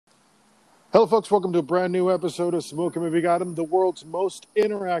Hello, folks. Welcome to a brand new episode of Smoke 'Em If You Got 'Em, the world's most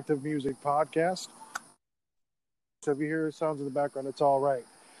interactive music podcast. So if you hear sounds in the background, it's all right.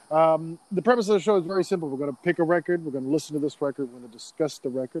 The premise of the show is very simple. We're going to pick a record. We're going to listen to this record. We're going to discuss the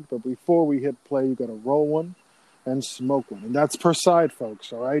record. But before we hit play, you've got to roll one and smoke one. And that's per side,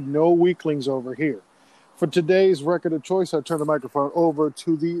 folks. All right? No weaklings over here. For today's record of choice, I turn the microphone over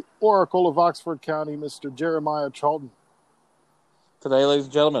to the Oracle of Oxford County, Mr. Jeremiah Charlton. Today, ladies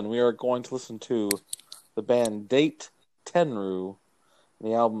and gentlemen, we are going to listen to the band Datetenryu and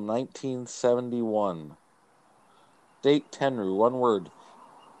the album 1971. Datetenryu, one word,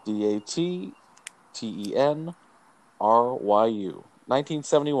 Datetenryu,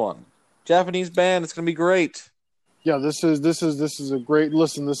 1971. Japanese band. It's going to be great. Yeah, this is a great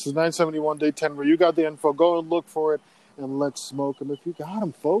listen. This is 971 Datetenryu. You got the info. Go and look for it, and let's smoke them if you got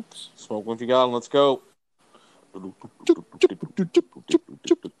them, folks. Smoke them if you got them. Let's go.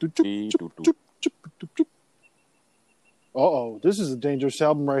 Uh-oh, this is a dangerous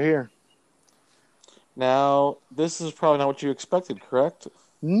album right here. Now, this is probably not what you expected, correct?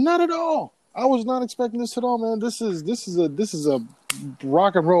 Not at all. I was not expecting this at all, man. This is a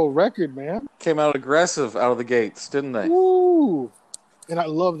rock and roll record, man. Came out aggressive out of the gates, didn't they? Ooh. And I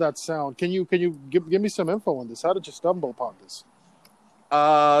love that sound. Can you give me some info on this? How did you stumble upon this?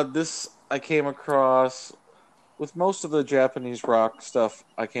 This I came across with most of the Japanese rock stuff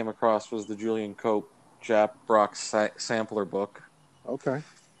I came across was the Julian Cope Jap Rock Sampler book. Okay.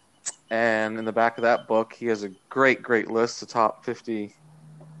 And in the back of that book, he has a great list of top 50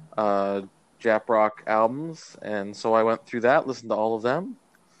 Jap Rock albums. And so I went through that, listened to all of them.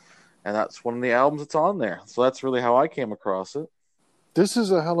 And that's one of the albums that's on there. So that's really how I came across it. This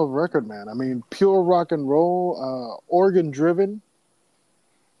is a hell of a record, man. I mean, pure rock and roll, organ-driven,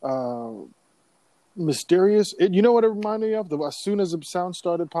 mysterious. You know what it reminded me of? As soon as the sound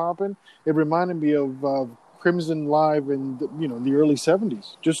started popping, it reminded me of Crimson Live in the early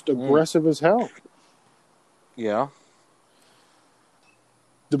 70s. Just aggressive as hell. Yeah.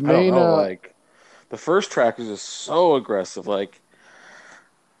 The main, the first track is just so aggressive. Like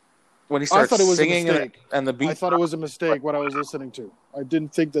when he starts singing and the beat. I thought it was a mistake what I was listening to. I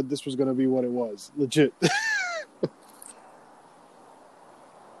didn't think that this was going to be what it was. Legit.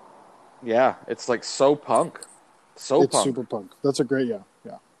 Yeah, it's like so punk. It's super punk. That's a great, yeah.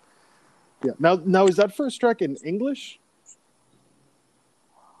 Now is that first track in English?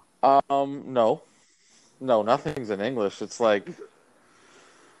 No, nothing's in English. It's like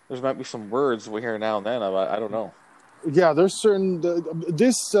there might be some words we hear now and then. I don't know. Yeah, there's certain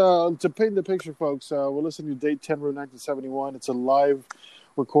to paint the picture, folks. We're listening to Datetenryu 1971. It's a live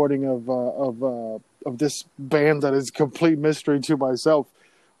recording of this band that is a complete mystery to myself,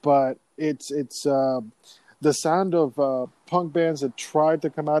 but it's the sound of punk bands that tried to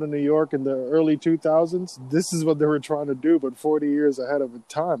come out of New York in the early 2000s. This is what they were trying to do, but 40 years ahead of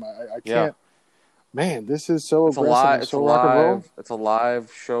time. I can't. Yeah. Man, this is so aggressive. It's so rock and roll. It's a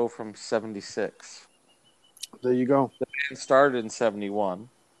live show from '76. There you go. The band started in '71.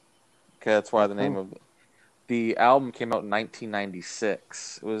 Okay, that's why the name of the album came out in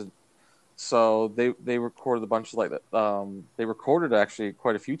 1996. It was. So they recorded a bunch of like that. They recorded actually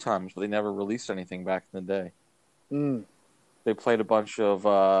quite a few times, but they never released anything back in the day. Mm. They played a bunch of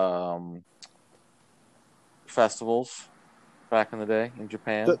festivals back in the day in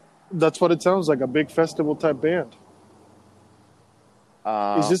Japan. That's what it sounds like, a big festival type band.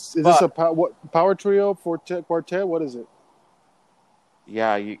 Is this a power trio, quartet? What is it?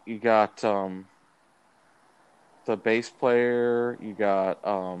 Yeah, you got the bass player, you got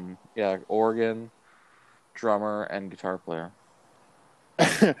organ, drummer, and guitar player.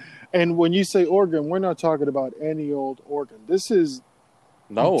 And when you say organ, we're not talking about any old organ. This is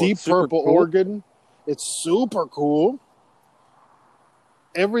Deep Purple cool organ. It's super cool.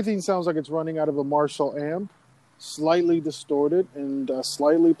 Everything sounds like it's running out of a Marshall amp, slightly distorted and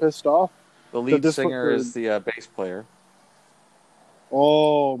slightly pissed off. The lead singer is the bass player.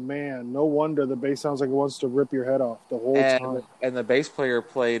 Oh, man. No wonder the bass sounds like it wants to rip your head off the whole time. And the bass player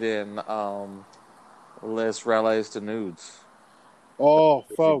played in Les Relais de Nudes. Oh,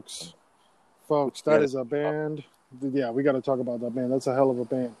 folks, that is a band. Yeah, we got to talk about that band. That's a hell of a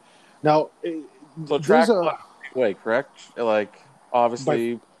band. Now, so track way, correct? Like,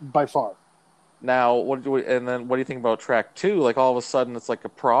 obviously. By far. Now, what do you think about track 2? Like, all of a sudden, it's like a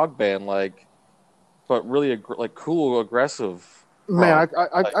prog band, like, but really, cool, aggressive. Man,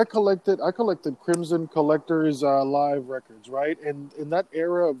 I collected Crimson Collector's live records, right? And in that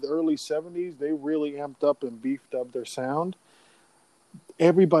era of the early 70s, they really amped up and beefed up their sound.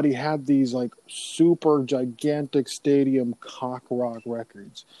 everybody had these like super gigantic stadium cock rock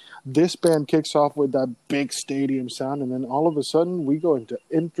records. This band kicks off with that big stadium sound, and then all of a sudden we go into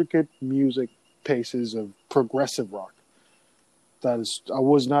intricate music paces of progressive rock. I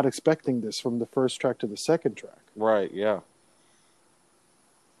was not expecting this from the first track to the second track. Right, yeah.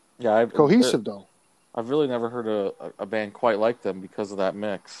 Yeah, cohesive though. I've really never heard a band quite like them because of that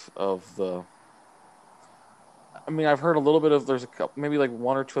mix of the. I mean, I've heard a little bit of. There's a couple, maybe like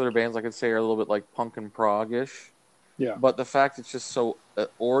one or two other bands I could say are a little bit like punk and prog-ish. Yeah. But the fact it's just so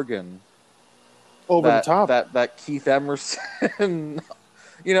organ over the top. That Keith Emerson,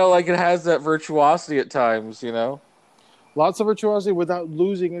 like it has that virtuosity at times, Lots of virtuosity without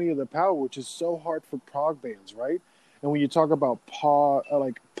losing any of the power, which is so hard for prog bands, right? And when you talk about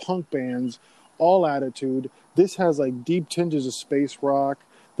like punk bands, all attitude, this has like deep tinges of space rock.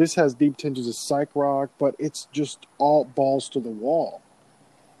 This has deep tinges of psych rock, but it's just all balls to the wall.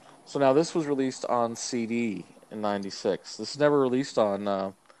 So now this was released on CD in '96. This is never released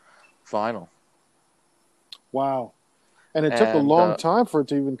on vinyl. Wow. And it took a long time for it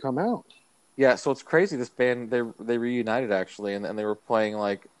to even come out. Yeah, so it's crazy. This band, they reunited actually, and they were playing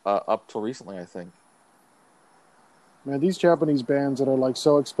like up till recently, I think. Man, these Japanese bands that are like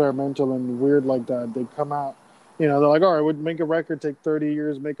so experimental and weird like that, they come out, they're like, all right, we'd make a record, take 30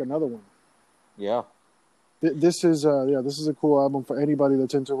 years, make another one. Yeah. This is a cool album for anybody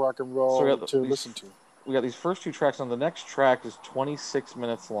that's into rock and roll listen to. We got these first two tracks on. The next track is 26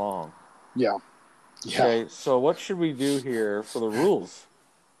 minutes long. Yeah. Okay, so what should we do here for the rules?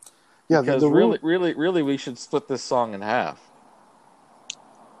 Yeah, because really, we should split this song in half.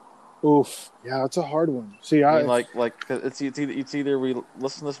 Oof, yeah, it's a hard one. See, I mean, it's either we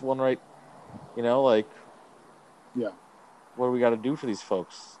listen to this one right, yeah. What do we got to do for these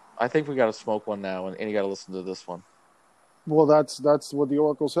folks? I think we got to smoke one now, and you got to listen to this one. Well, that's what the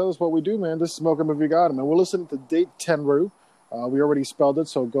Oracle says. That's what we do, man. Just smoke them if you got them. And we're listening to Datetenryu. We already spelled it,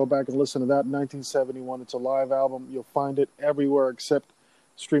 so go back and listen to that. 1971. It's a live album. You'll find it everywhere except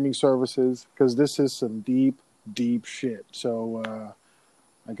streaming services because this is some deep, deep shit. So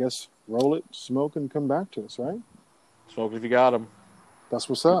I guess roll it, smoke, and come back to us, right? Smoke if you got them. That's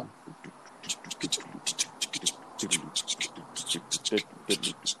what's up.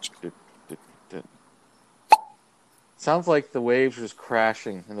 Sounds like the waves are just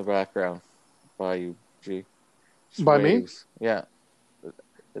crashing in the background by you, G. Just by waves. Me? Yeah.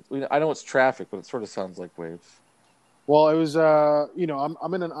 I know it's traffic, but it sort of sounds like waves. Well, it was,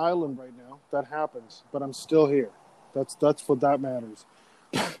 I'm in an island right now. That happens, but I'm still here. That's what that matters.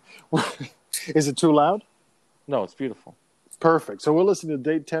 Is it too loud? No, it's beautiful. Perfect. So we're listening to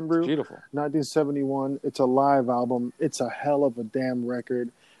Datetenryu. Beautiful. 1971. It's a live album. It's a hell of a damn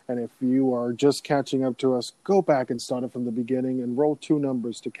record. And if you are just catching up to us, go back and start it from the beginning and roll two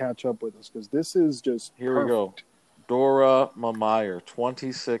numbers to catch up with us because this is just Here perfect. We go. Doromamire,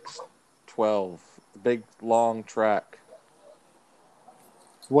 2612. The big, long track.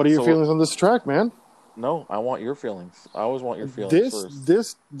 What are your feelings on this track, man? No, I want your feelings. I always want your feelings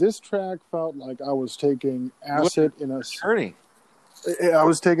first. This track felt like I was taking acid in a journey. I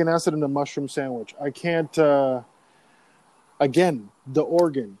was taking acid in a mushroom sandwich. I can't. Again, the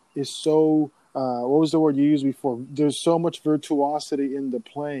organ is so. What was the word you used before? There's so much virtuosity in the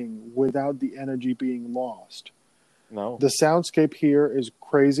playing without the energy being lost. No. The soundscape here is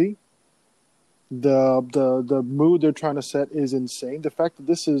crazy. The mood they're trying to set is insane. The fact that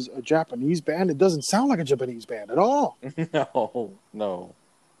this is a Japanese band, it doesn't sound like a Japanese band at all. No,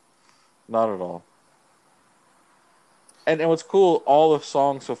 not at all. And what's cool, all the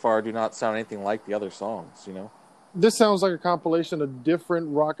songs so far do not sound anything like the other songs, This sounds like a compilation of different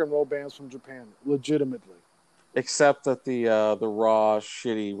rock and roll bands from Japan, legitimately. Except that the raw,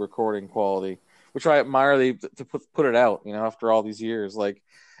 shitty recording quality, which I admire to put it out, after all these years, like.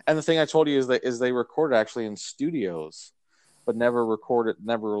 And the thing I told you is they recorded actually in studios, but never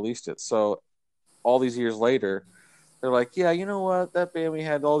released it. So all these years later, they're like, yeah, you know what? That band we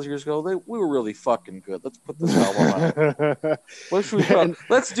had all those years ago, we were really fucking good. Let's put this album out. What should we put on?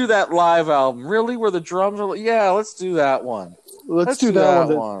 Let's do that live album. Really? Where the drums are? Yeah, let's do that one. Let's do that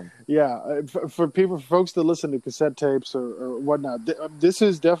one. Yeah, for folks that listen to cassette tapes or whatnot, this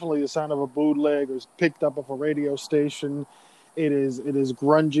is definitely the sound of a bootleg or picked up off a radio station. It is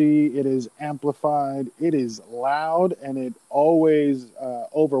grungy, it is amplified, it is loud, and it always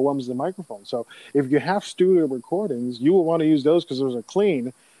overwhelms the microphone. So if you have studio recordings, you will want to use those because those are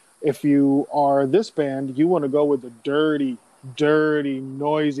clean. If you are this band, you want to go with the dirty,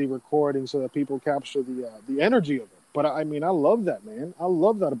 noisy recording so that people capture the energy of it. But I mean, I love that, man. I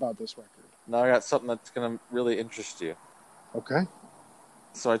love that about this record. Now I got something that's going to really interest you. Okay.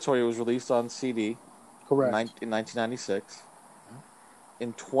 So I told you it was released on CD. Correct. In 1996.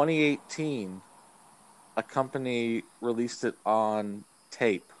 In 2018, a company released it on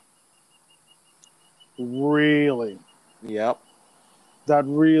tape. Really? Yep. That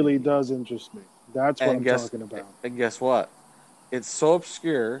really does interest me. That's what I'm talking about. And guess what? It's so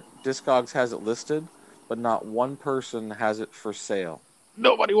obscure, Discogs has it listed, but not one person has it for sale.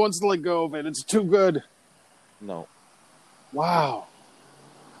 Nobody wants to let go of it. It's too good. No. Wow.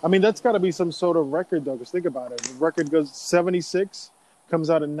 I mean, that's got to be some sort of record, though, because think about it. The record goes 76, comes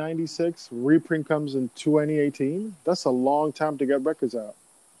out in 96, reprint comes in 2018. That's a long time to get records out.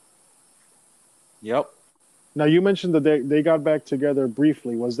 Yep. Now, you mentioned that they got back together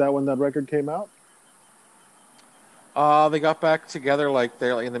briefly. Was that when that record came out? They got back together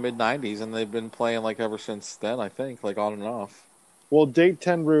they're in the mid '90s, and they've been playing ever since then. I think on and off. Well,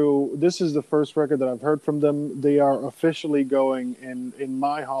 Datetenryu, this is the first record that I've heard from them. They are officially going in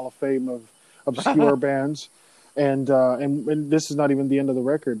my Hall of Fame of obscure bands, and this is not even the end of the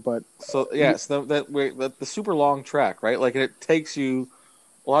record. But so yes, the super long track, right? It takes you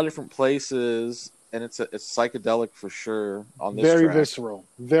a lot of different places. And it's psychedelic for sure on this very track.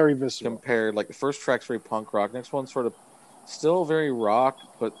 Very visceral. Compared, the first track's very punk rock. Next one's sort of still very rock,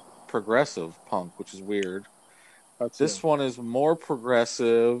 but progressive punk, which is weird. This one is more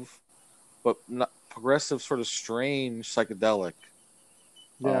progressive, but not progressive, sort of strange psychedelic.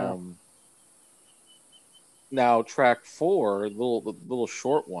 Yeah. Now track 4, the little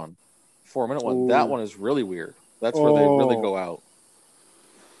short one, 4-minute one. Ooh. That one is really weird. That's where they really go out.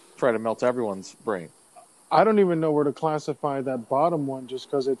 Try to melt everyone's brain. I don't even know where to classify that bottom one just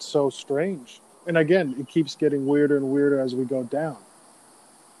because it's so strange. And again, it keeps getting weirder and weirder as we go down.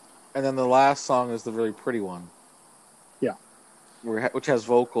 And then the last song is the really pretty one. Yeah. Which has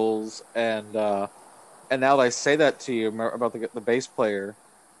vocals. And now that I say that to you about the bass player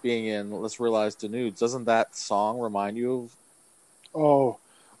being in Let's Realize the Nudes, doesn't that song remind you of...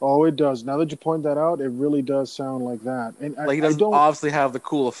 Oh, it does. Now that you point that out, it really does sound like that. And he doesn't obviously have the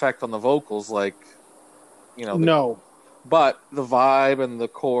cool effect on the vocals, no. But the vibe and the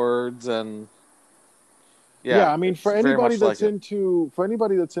chords and I mean, for anybody that's into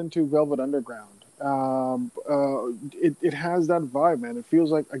Velvet Underground, it has that vibe, man. It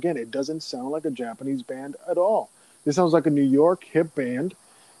feels like, again, it doesn't sound like a Japanese band at all. It sounds like a New York hip band,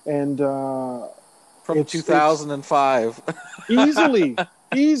 and from 2005,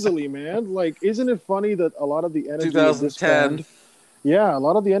 easily, man. Isn't it funny that a lot of the energy 2010. of this band, a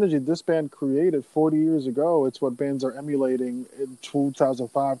lot of the energy this band created 40 years ago, it's what bands are emulating in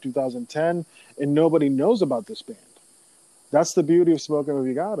 2005, 2010, and nobody knows about this band. That's the beauty of Smoke 'Em If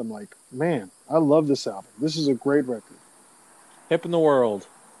You Got 'Em. Man, I love this album. This is a great record. Hip in the world.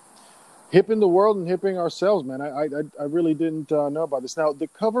 Hipping the world and hipping ourselves, man. I really didn't know about this. Now, the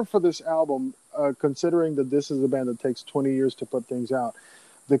cover for this album, considering that this is a band that takes 20 years to put things out,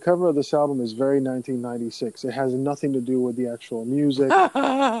 the cover of this album is very 1996. It has nothing to do with the actual music.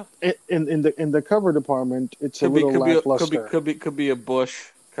 in the cover department, it's a little lackluster. Could be a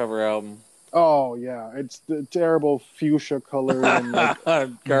Bush cover album. Oh yeah, it's the terrible fuchsia color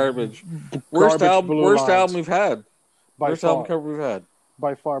and garbage. Worst album we've had. Worst album cover we've had.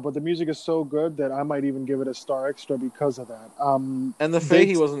 By far, but the music is so good that I might even give it a star extra because of that. And the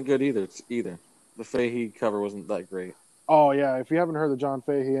Fahey wasn't good either. The Fahey cover wasn't that great. Oh yeah, if you haven't heard the John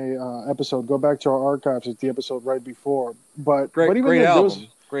Fahey episode, go back to our archives. It's the episode right before. But great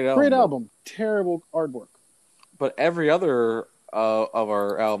album. Terrible artwork. But every other of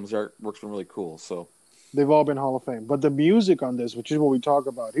our albums, artwork's been really cool. So they've all been Hall of Fame. But the music on this, which is what we talk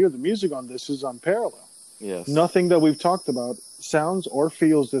about here, the music on this is unparalleled. Yes. Nothing that we've talked about sounds or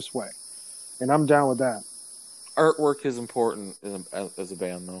feels this way, and I'm down with that. Artwork is important as a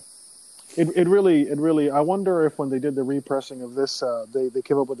band, though. It really. I wonder if when they did the repressing of this, they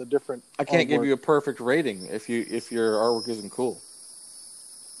came up with a different. I can't give you a perfect rating if your artwork isn't cool.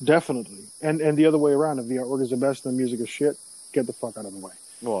 Definitely, and the other way around. If the artwork is the best and the music is shit, get the fuck out of the way.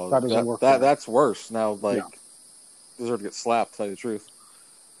 Well, that doesn't work. That's worse. Now, deserve to get slapped. To tell you the truth.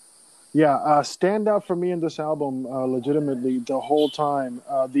 Yeah, standout for me in this album, legitimately, the whole time,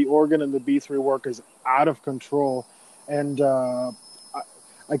 the organ and the B3 work is out of control. And I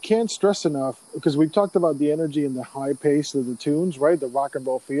can't stress enough, because we've talked about the energy and the high pace of the tunes, right? The rock and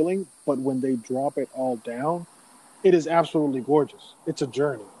roll feeling. But when they drop it all down, it is absolutely gorgeous. It's a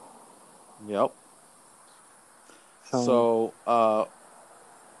journey. Yep. So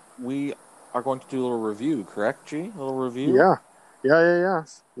we are going to do a little review, correct, G? A little review? Yeah.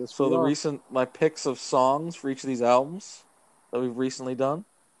 Yes, so my picks of songs for each of these albums that we've recently done.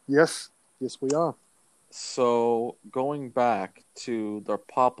 Yes, we are. So going back to the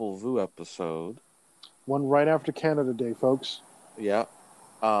Popol Vuh episode, one right after Canada Day, folks. yeah,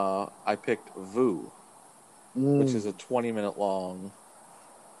 I picked Vu, which is a 20-minute long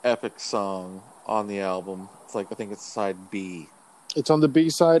epic song on the album. It's like, I think it's side B. It's on the B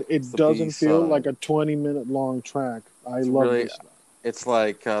side. It doesn't feel B-side. like a 20-minute long track. It's love really, this stuff. It's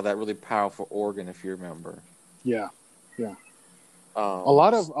like that really powerful organ, if you remember. Yeah. A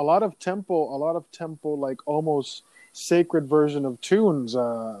lot of tempo, like almost sacred version of tunes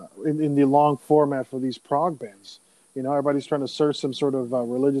in the long format for these prog bands. You know, everybody's trying to search some sort of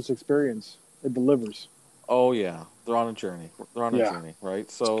religious experience. It delivers. Oh yeah, they're on a journey. They're on a journey,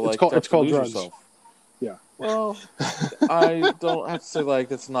 right? So it's called drugs. Yourself. Yeah. Well, I don't have to say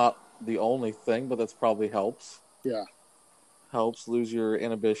like it's not the only thing, but that's probably helps. Yeah. Helps lose your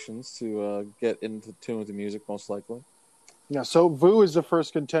inhibitions to get into tune with the music, most likely. Yeah. So Vu is the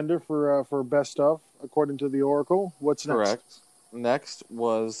first contender for best of, according to the Oracle. What's next? Correct. Next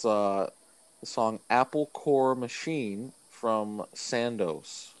was the song "Apple Core Machine" from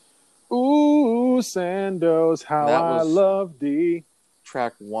Sandoz. Ooh, Sandoz, how I love thee.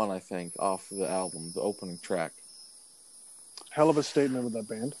 Track 1, I think, off of the album, the opening track. Hell of a statement with that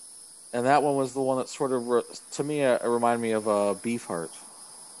band. And that one was the one that sort of, to me, it reminded me of Beefheart.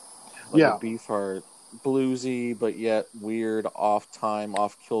 Yeah. Beefheart. Bluesy, but yet weird, off-time,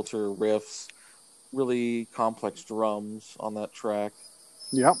 off-kilter riffs. Really complex drums on that track.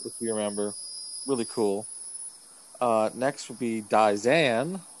 Yep. If you remember. Really cool. Next would be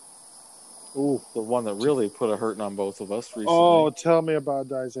Daizan. Ooh. The one that really put a hurting on both of us recently. Oh, tell me about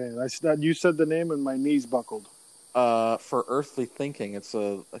Daizan. You said the name and my knees buckled. For Earthly Thinking, it's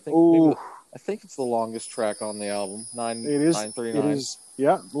I think it's the longest track on the album. 9:39. It is.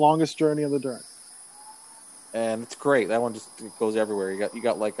 Yeah, longest journey on the dirt. And it's great. That one just goes everywhere. You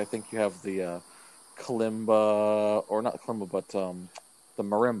got like, I think you have the kalimba, or not kalimba, but the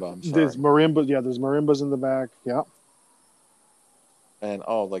marimba. I'm sorry. There's marimba. Yeah, there's marimbas in the back. Yeah. And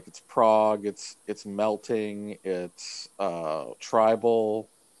like it's prog, it's melting, it's tribal.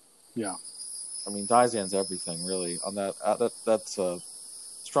 Yeah. I mean, Daizan's everything really on that. That's a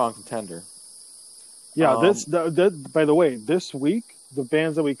strong contender. Yeah. By the way, this week the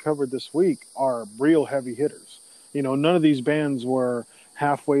bands that we covered this week are real heavy hitters. You know, none of these bands were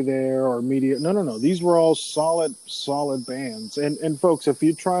halfway there or medium. No. These were all solid bands. And folks, if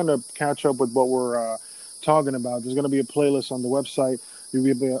you're trying to catch up with what we're talking about, there's going to be a playlist on the website. You'll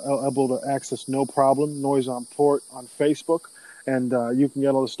be able to access no problem. Noise on Port on Facebook, and you can get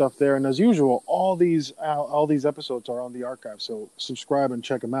all the stuff there. And as usual, all these episodes are on the archive, so subscribe and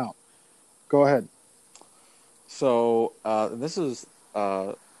check them out. Go ahead. So this is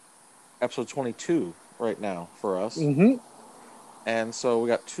episode 22 right now for us. Mm-hmm. And so we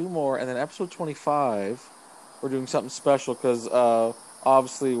got 2 more, and then episode 25, we're doing something special because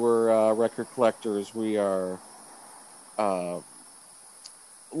obviously we're record collectors. We are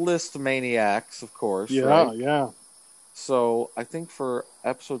list maniacs, of course. Yeah, right? Yeah. So I think for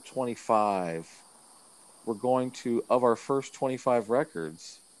episode 25, we're going to, of our first 25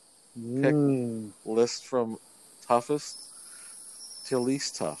 records, pick list from toughest to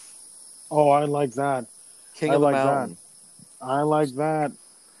least tough. Oh, I like that. King of the Mountain. I like that.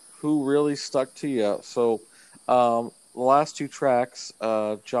 Who really stuck to you? So the last 2 tracks,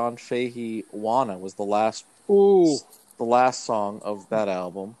 John Fahey, Wana was the last. Ooh. The last song of that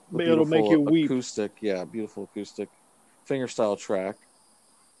album. It'll make you weep. Acoustic, yeah, beautiful acoustic fingerstyle track.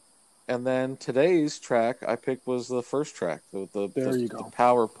 And then today's track I picked was the first track, the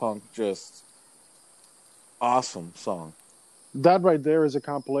power punk, just awesome song. That right there is a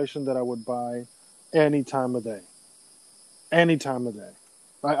compilation that I would buy any time of day. Any time of day.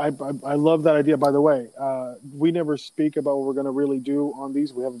 I love that idea. By the way, we never speak about what we're going to really do on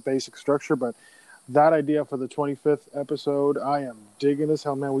these. We have a basic structure, but that idea for the 25th episode, I am digging as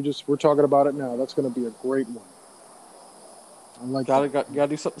hell, man. We're talking about it now. That's going to be a great one. Gotta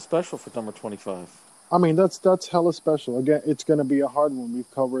do something special for number 25. I mean, that's hella special. Again, it's going to be a hard one.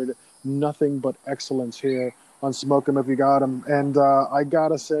 We've covered nothing but excellence here on Smoke 'Em If You Got 'Em. And I got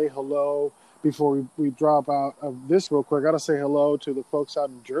to say hello, before we drop out of this real quick, I got to say hello to the folks out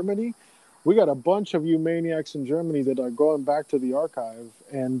in Germany. We got a bunch of you maniacs in Germany that are going back to the archive,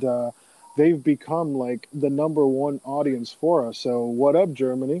 and they've become like the number 1 audience for us. So what up,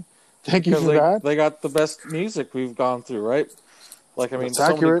 Germany? Thank you for that. They got the best music we've gone through, right? Like, I mean,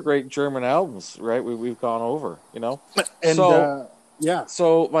 That's many great German albums, right? We've gone over, you know? And, yeah.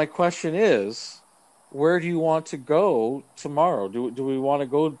 So my question is, where do you want to go tomorrow? Do we want to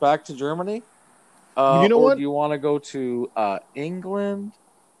go back to Germany? You know or what? do you want to go to England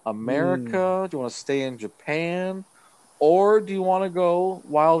America? Do you want to stay in Japan? Or do you want to go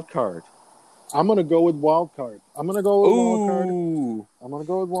wild card? I'm going to go with wild card. I'm going to go with wild card. Ooh. I'm going to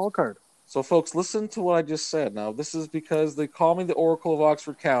go with wild card. So, folks, listen to what I just said. Now, this is because they call me the Oracle of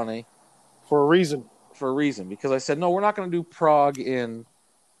Oxford County. For a reason. For a reason. Because I said, no, we're not going to do prog in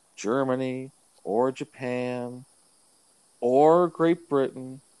Germany or Japan or Great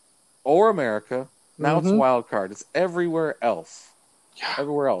Britain or America. Now it's wild card. It's everywhere else. Yeah.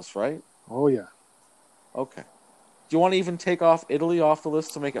 Everywhere else, right? Oh, yeah. Okay. Do you want to even take off Italy off the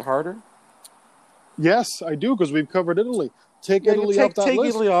list to make it harder? Yes, I do, because we've covered Italy. Take Italy off that take list.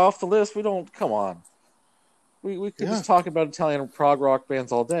 Italy off the list. We don't. Come on. We could just talk about Italian prog rock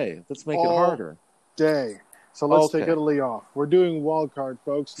bands all day. Let's make it harder. Day. So let's take Italy off. We're doing wild card,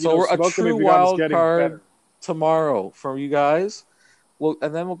 folks. So we're a true wild card tomorrow for you guys.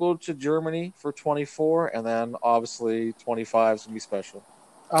 And then we'll go to Germany for 24, and then obviously 25 is going to be special.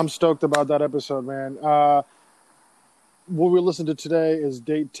 I'm stoked about that episode, man. What we listened to today is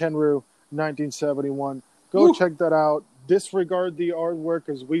Datetenryu 1971. Go check that out. Disregard the artwork,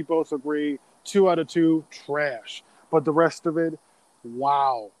 because we both agree 2 out of 2 trash. But the rest of it,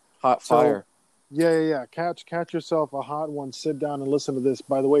 wow. Hot fire. Yeah. Catch yourself a hot one. Sit down and listen to this.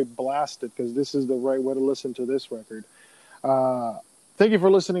 By the way, blast it, because this is the right way to listen to this record. Thank you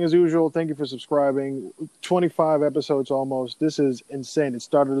for listening as usual. Thank you for subscribing. 25 episodes almost. This is insane. It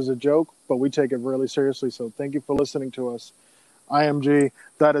started as a joke, but we take it really seriously. So thank you for listening to us. I am G.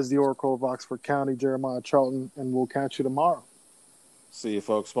 That is the Oracle of Oxford County, Jeremiah Charlton, and we'll catch you tomorrow. See you,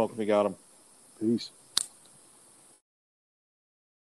 folks. Smoke me got 'em. Peace.